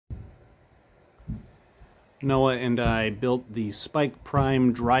Noah and I built the Spike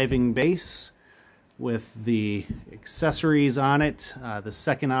Prime driving base with the accessories on it. The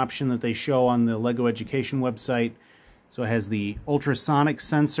second option that they show on the LEGO Education website. So it has the ultrasonic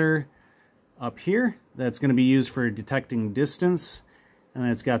sensor up here that's going to be used for detecting distance. And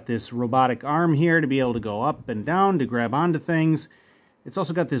it's got this robotic arm here to be able to go up and down to grab onto things. It's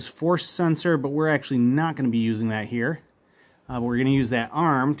also got this force sensor, but we're actually not going to be using that here. We're going to use that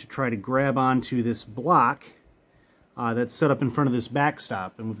arm to try to grab onto this block that's set up in front of this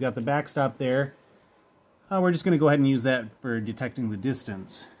backstop. And we've got the backstop there. We're just going to go ahead and use that for detecting the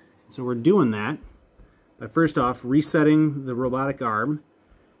distance. So we're doing that by first off resetting the robotic arm.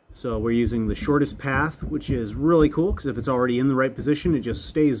 So we're using the shortest path, which is really cool because if it's already in the right position, it just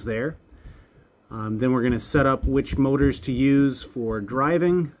stays there. Then we're going to set up which motors to use for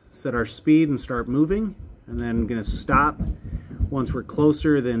driving, set our speed and start moving, and then I'm going to stop once we're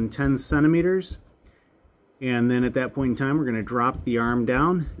closer than 10 centimeters. And then at that point in time, we're going to drop the arm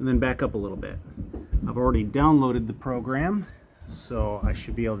down and then back up a little bit. I've already downloaded the program, so I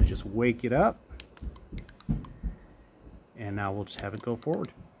should be able to just wake it up. And now we'll just have it go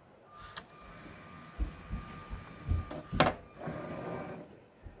forward.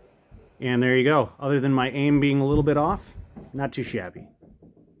 And there you go. Other than my aim being a little bit off, not too shabby.